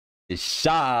It's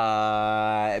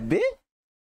shot, bitch.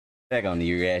 Back on the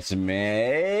reaction,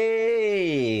 man.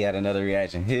 Hey, got another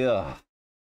reaction here.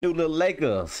 New look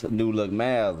Lakers, new look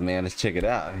MAVS, man. Let's check it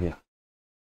out here.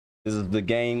 This is the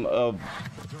game of,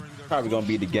 probably gonna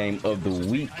be the game of the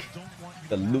week.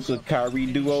 The Luka Kyrie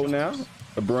duo now.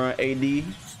 LeBron AD.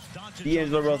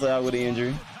 D'Angelo Russell out with an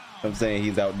injury. I'm saying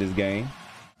he's out this game.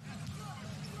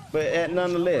 But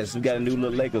nonetheless, we got a new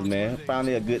look Lakers, man.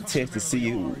 Finally a good test to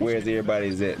see where's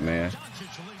everybody's at, man.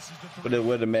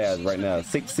 Where the MAVS right now?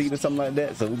 6th seed or something like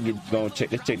that. So we get going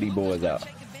check. Let's check these boys out.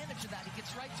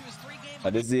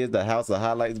 This is the House of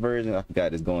Highlights version. I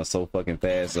forgot it's going so fucking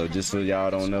fast. So just so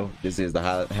y'all don't know, this is the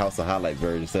House of Highlights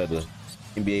version instead of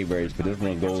the NBA version. But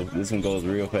this one goes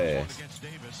real fast.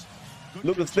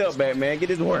 Luka step back, man. Get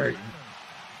his work.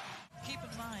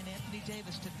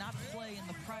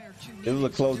 It was a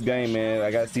close game, man. I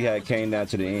gotta see how it came down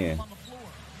to the end.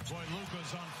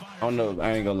 I don't know.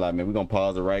 I ain't gonna lie, man. We're gonna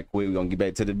pause it right quick. We're gonna get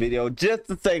back to the video just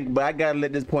a second, but I gotta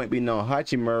let this point be known.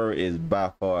 Hachimura is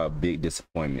by far a big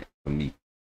disappointment for me.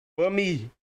 For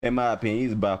me, in my opinion,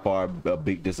 he's by far a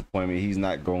big disappointment. He's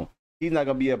not gonna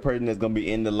be a person that's gonna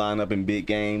be in the lineup in big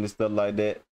games and stuff like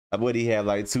that. What he had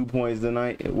like 2 points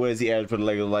tonight. What is he average for the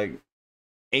Lakers? Like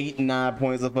 8, 9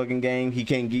 points a fucking game. He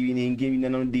can't give you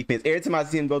nothing on the defense. Every time I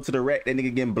see him go to the rack, that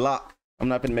nigga getting blocked. I'm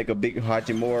not gonna make a big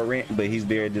Hachimura rant, but he's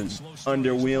very just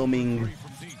underwhelming,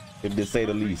 if to say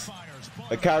the least.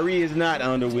 But Kyrie is not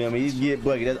underwhelming. He's get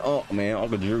bucket. That's man,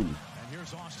 Uncle Drew.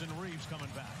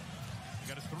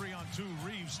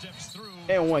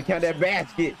 And one, count that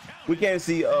basket. We can't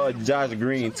see Josh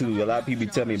Green too. A lot of people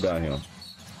tell me about him.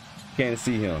 Can't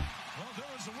see him.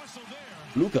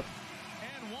 Luka.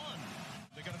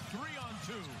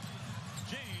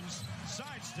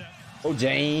 Oh,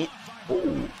 Jane.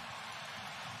 Ooh.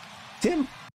 Tim.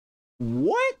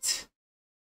 What?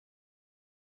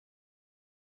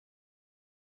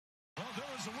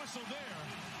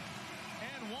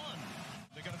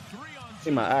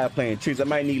 In my eye playing tricks. I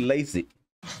might need LASIK.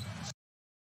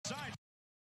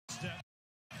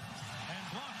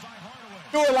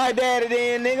 Do it like that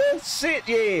then, nigga. Shit,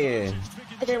 yeah.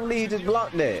 I can't believe he just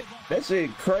blocked that. That shit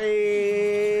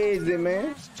crazy,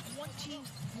 man.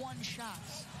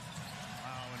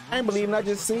 I ain't believing I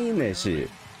just seen that shit.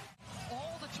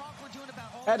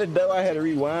 I had to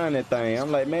rewind that thing.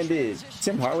 I'm like, man, did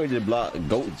Tim Hardaway just block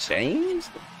Goat James?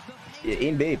 Yeah,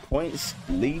 NBA points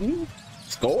leading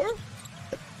score?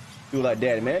 Do like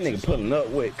that, man. That nigga pulling up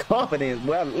with confidence.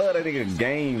 Boy, I love that nigga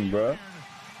game, bro.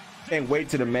 Can't wait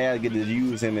till the Mavs get to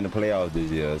use him in the playoffs this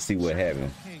year. See what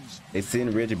happens. They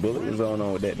send Reggie Bullock. What's going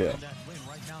on with that there?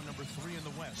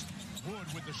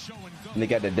 And they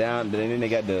got the down. Then they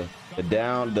got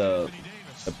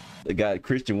they got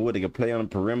Christian Wood. They can play on the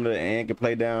perimeter and can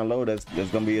play down low. That's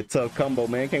gonna be a tough combo,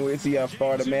 man. Can't wait to see how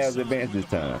far the Mavs advance this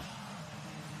time.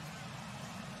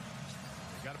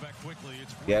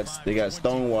 They got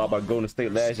Stonewall by Golden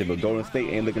State last year, but Golden State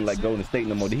ain't looking like Golden State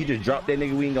no more. Did he just drop that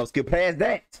nigga? We ain't gonna skip past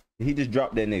that. He just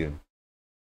dropped that nigga.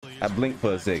 I blinked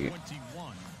for a second.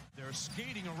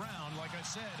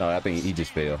 No, I think he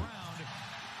just fell.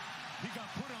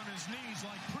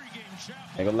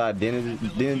 Ain't gonna lie, Dennis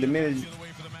diminished.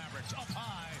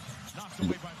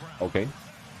 Okay.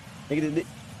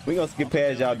 We gonna skip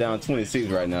past y'all down 26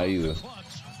 right now either.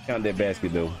 Count that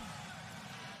basket though.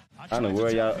 I don't know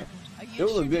where y'all. It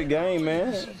was a good game,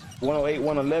 man. 108,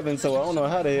 111. So I don't know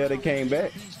how the hell they came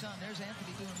back.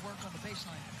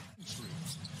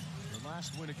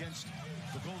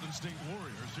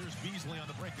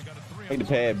 Take the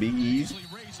pad, B-Ease.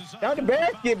 Down the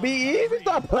basket, B-Ease.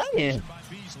 Stop playing.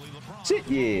 Shit,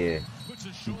 yeah.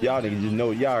 Y'all niggas just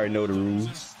know. Y'all already know the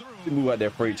rules. He move out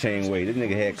that freight chain way. This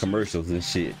nigga had commercials and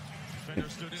shit.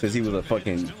 Since he was a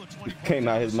fucking came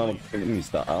out his mama. Let me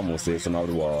stop. I almost said something off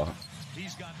the wall.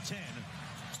 He's got 10.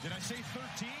 Did I say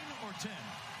 13 or 10?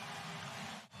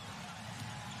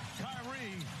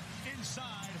 Kyrie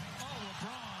inside.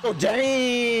 Oh,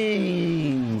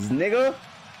 James, nigga.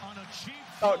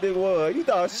 Thought this was. You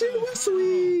thought shit was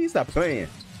sweet. Stop playing.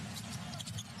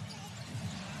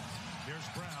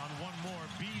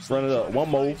 Run it up. One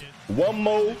more.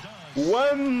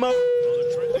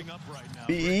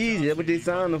 Be easy. That's what they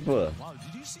signed for.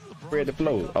 Spread the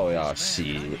flow. Oh, y'all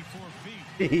shit.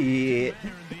 Yeah.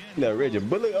 Now Reggie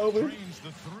Bullock over.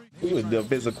 He was the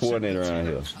offensive coordinator around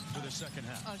here.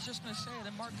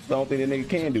 The only thing that nigga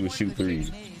can do is shoot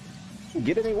threes.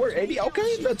 Get it in work, AD.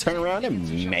 Okay, let's turn around and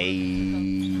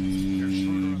major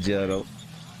though.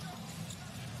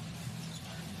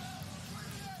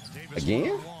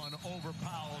 Again?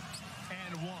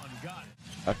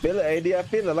 I feel it, AD. I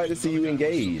feel it. I like to see you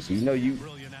engaged. You know, you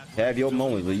have your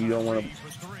moments, but you don't want to.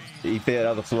 He failed.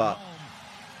 That was a flop.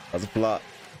 That's a flop.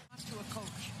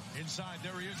 Inside,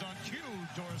 there he is on cue,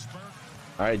 Doris Burke.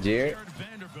 All right, Jared.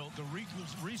 Vanderbilt, the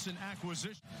recent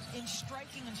acquisition. In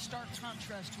striking and stark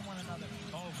contrast to one another.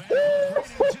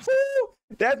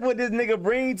 That's what this nigga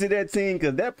brings to that team,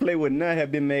 because that play would not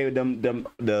have been made with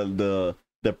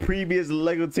the previous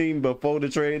Lego team before the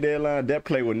trade deadline. That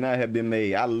play would not have been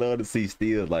made. I love to see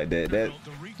steals like that.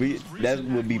 That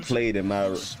would be played in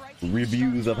my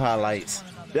reviews of highlights.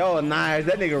 That was nice.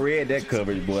 That nigga read that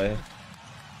coverage, boy.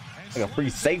 Like a free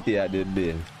safety out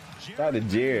there. Shout out to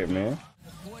Jared, man.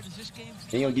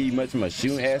 He ain't gonna give you much from a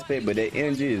shooting aspect, but that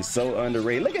energy is so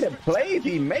underrated. Look at the plays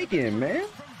he making, man.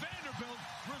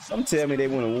 Some tell me they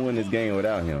want to win this game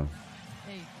without him.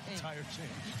 Hey, you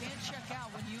can't check out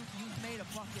when you've made a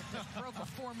bucket that broke a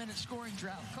 4-minute scoring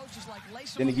drought. Coaches like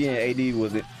lace. Then again, AD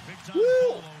was it.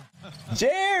 Woo!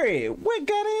 Jared, what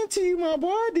got into you, my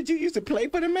boy? Did you used to play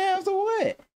for the Mavs or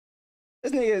what?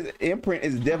 This nigga's imprint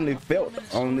is definitely felt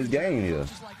on this game here.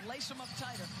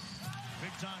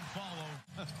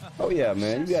 Oh yeah,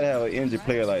 man, you gotta have an injured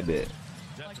player like that.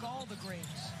 Like all the greats.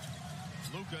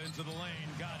 Luka into the lane,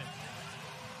 got it.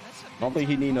 I don't think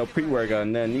he need no pre-workout or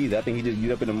nothing either. I think he just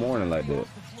get up in the morning like that.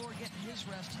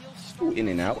 Ooh, in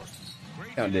and out.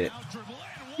 Count that.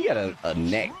 He got a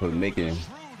knack for making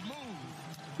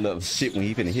little shit when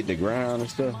he finna hit the ground and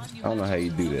stuff. I don't know how you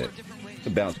do that. It's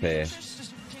a bounce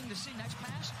pass.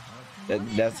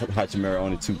 That's Hachimura,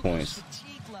 only 2 points.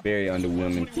 Very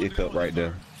underwhelming pickup right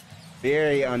there.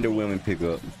 Very underwhelming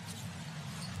pickup.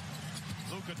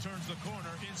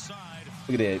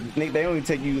 Look at that, Nick. They only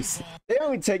take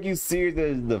you serious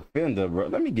as a defender, bro.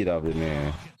 Let me get off it,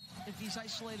 man.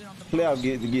 Playoff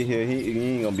get here. He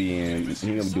ain't gonna be in. He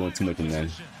ain't gonna be doing too much of nothing.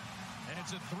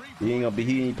 He ain't gonna be.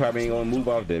 He probably ain't gonna move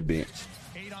off that bench.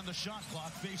 8 on the shot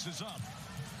clock. Faces up.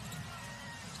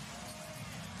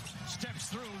 Steps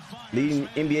through. Leading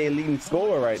NBA leading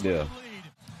scorer right there.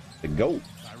 The GOAT.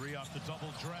 Off the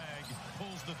double drag,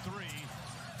 pulls the 3,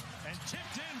 and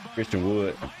tipped in by Christian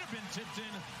Wood. Might have been tipped in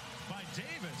by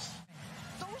Davis.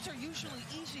 Those are usually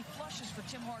easy flushes for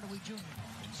Tim Hardaway Jr.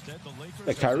 Instead, the Lakers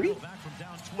the Kyrie. back from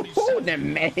down 27. Oh, the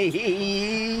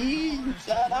man!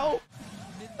 Shout out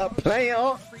a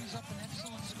player. Frees up an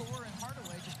excellent score, and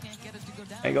Hardaway just can't get it to go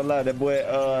down. Ain't gonna lie, that boy,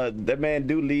 that man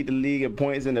do lead the league in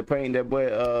points in the paint. That boy,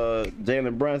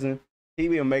 Jalen Brunson. He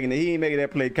ain't making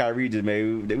that play Kyrie just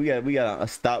made. We gotta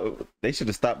stop. They should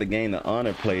have stopped the game to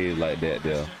honor plays like that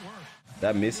though. Did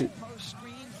I miss it?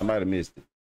 I might have missed it.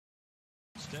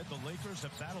 Instead, the Lakers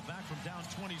have battled back from down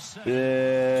 27.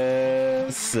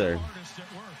 Yes, sir.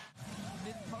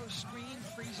 Mid-post screen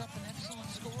frees up an excellent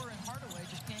score, and Hardaway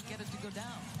just can't get it to go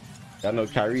down. I know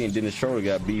Kyrie and Dennis Schroeder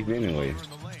got beef anyway.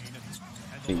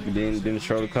 Dennis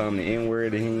Schroeder called him the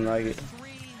N-word and he didn't like it.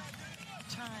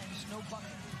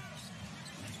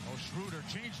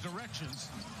 Changed directions.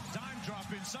 Dime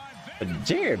drop inside.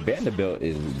 Jared Vanderbilt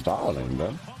is balling,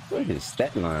 bro. Look at his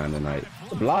stat line tonight.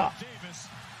 Block. Davis,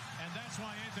 and that's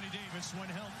why Anthony Davis, when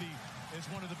healthy, is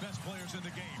one of the best players in the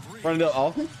game. Running up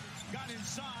often. Got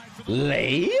inside.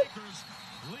 Lay. Lead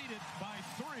it by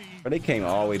 3. But they came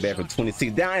all the way back from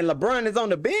 26 down, and LeBron is on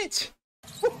the bench.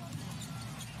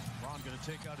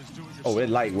 Oh,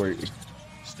 it's light work.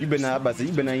 You better not about to say,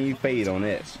 you better not even fade on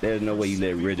that. There's no way you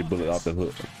let Reggie Bullock off the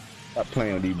hook. Stop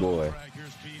playing with these boys.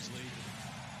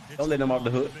 Don't let them off the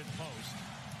hook.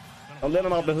 Don't let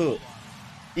them off the hook.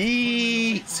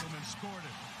 Eat.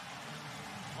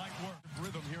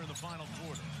 Rhythm here in the final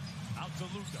quarter. Out to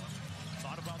Luka.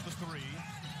 Thought about the 3.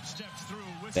 Steps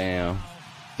through. Damn.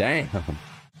 Damn.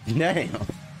 Damn.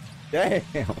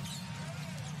 Damn.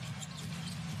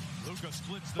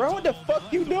 Bro, what the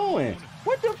fuck you doing?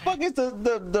 What the fuck is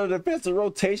the defensive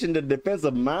rotation, the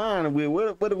defensive mind?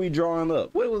 What are we drawing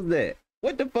up? What was that?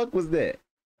 What the fuck was that?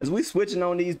 Is we switching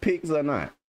on these picks or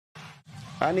not?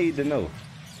 I need to know.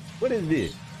 What is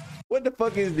this? What the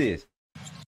fuck is this?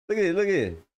 Look at it, look at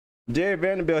it. Jared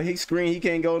Vanderbilt, he screen, he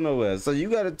can't go nowhere. So you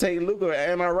gotta take Luka.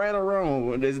 Am I right or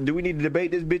wrong? Do we need to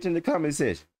debate this bitch in the comment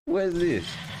section? What is this?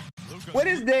 What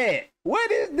is that?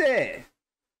 What is that?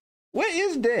 What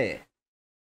is that?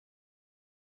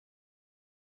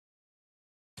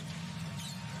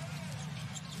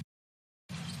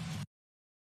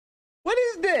 What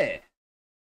is that?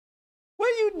 What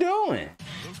are you doing?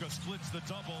 Luka splits the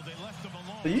double. They left him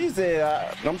alone. So you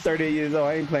said I'm 38 years old.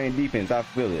 I ain't playing defense. I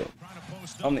feel it.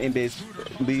 I'm the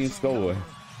NBA leading scorer.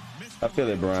 I feel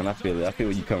it, Brian. I feel it. I feel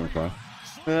where you coming from.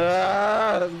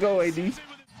 Let's go, AD.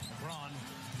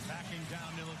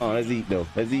 Oh, let's eat though.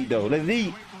 Let's eat though. Let's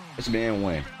eat. It's been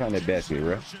one. Kind of basket,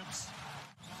 bro.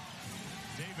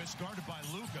 Davis guarded by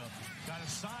Luka. Got a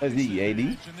side. That's the AD.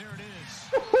 And there it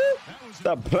is.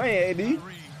 Stop playing, AD.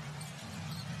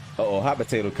 Uh-oh, hot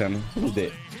potato coming. Who's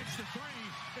that? Hits the three.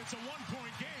 It's a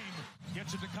one-point game.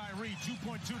 Gets it to Kyrie.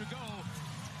 2.2 to go.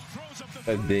 Throws up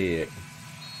the That's dead.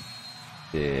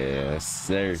 Yes,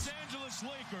 sir. Los Angeles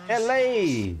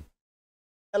Lakers.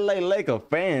 LA Laker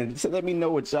fans, let me know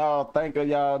what y'all think of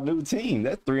y'all new team.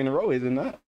 That's 3 in a row, is it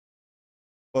not?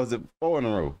 Or is it 4 in a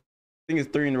row? I think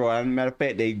it's 3 in a row. As a matter of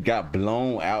fact, they got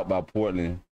blown out by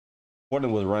Portland.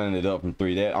 Portland was running it up from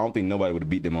 3. That I don't think nobody would have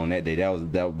beat them on that day.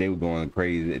 They were going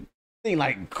crazy. I think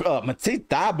like Matisse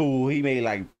Thybulle, he made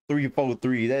like 3-4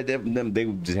 threes. They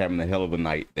were just having a hell of a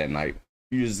night that night.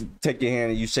 You just take your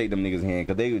hand and you shake them niggas' hand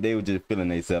because they were just feeling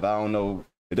themselves. I don't know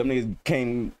if them niggas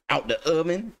came out the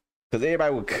oven because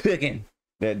everybody was cooking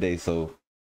that day. So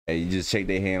hey, you just shake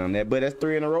their hand on that. But that's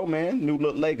 3 in a row, man. New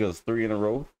look Lakers, 3 in a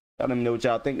row. Y'all let me know what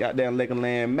y'all think out there in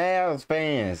Lakerland. MAVS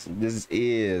fans, this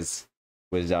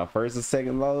was y'all first or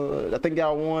second low? I think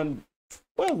y'all won.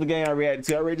 What was the game I reacted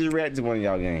to? I already just reacted to one of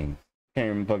y'all games. Can't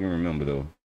even fucking remember though.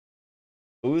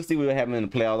 But we'll see what happens in the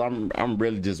playoffs. I'm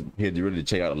really just here to really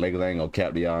check out the Lakers. I ain't gonna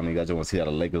cap to y'all niggas. I just want to see how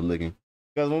the Lakers looking.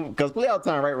 Because playoff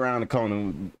time right around the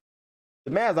corner.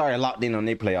 The Mavs already locked in on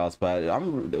their playoff spot. I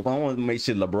want to make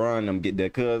sure LeBron and them get there.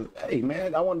 Cause hey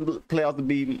man, I want the playoffs to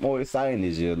be more exciting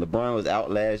this year. LeBron was out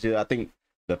last year. I think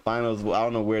the finals, I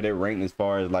don't know where they're ranked as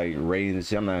far as like ratings and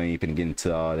shit. I'm not even getting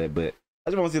into all that, but I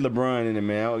just want to see LeBron in it,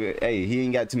 man. Hey, he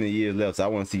ain't got too many years left, so I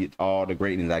want to see all the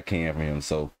greatness I can from him.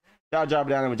 So y'all drop it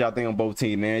down there what y'all think on both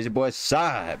teams, man. It's your boy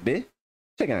Shad, bitch.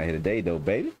 Checking out here today though,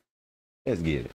 baby. Let's get it.